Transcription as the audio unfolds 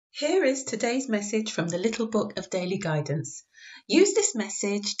Here is today's message from the Little Book of Daily Guidance. Use this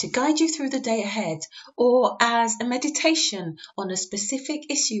message to guide you through the day ahead or as a meditation on a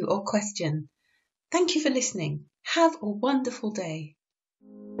specific issue or question. Thank you for listening. Have a wonderful day.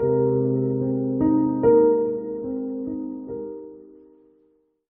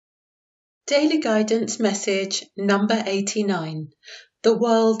 Daily Guidance message number 89. The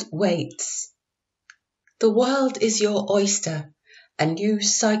world waits. The world is your oyster. A new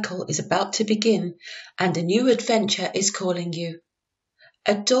cycle is about to begin and a new adventure is calling you.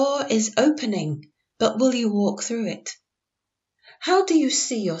 A door is opening, but will you walk through it? How do you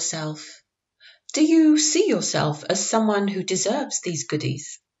see yourself? Do you see yourself as someone who deserves these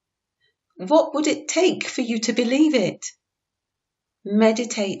goodies? What would it take for you to believe it?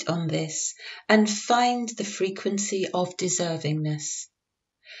 Meditate on this and find the frequency of deservingness.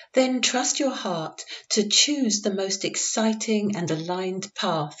 Then trust your heart to choose the most exciting and aligned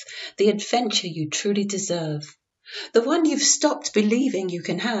path, the adventure you truly deserve, the one you've stopped believing you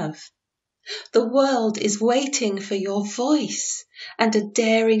can have. The world is waiting for your voice, and a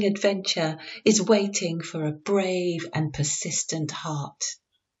daring adventure is waiting for a brave and persistent heart.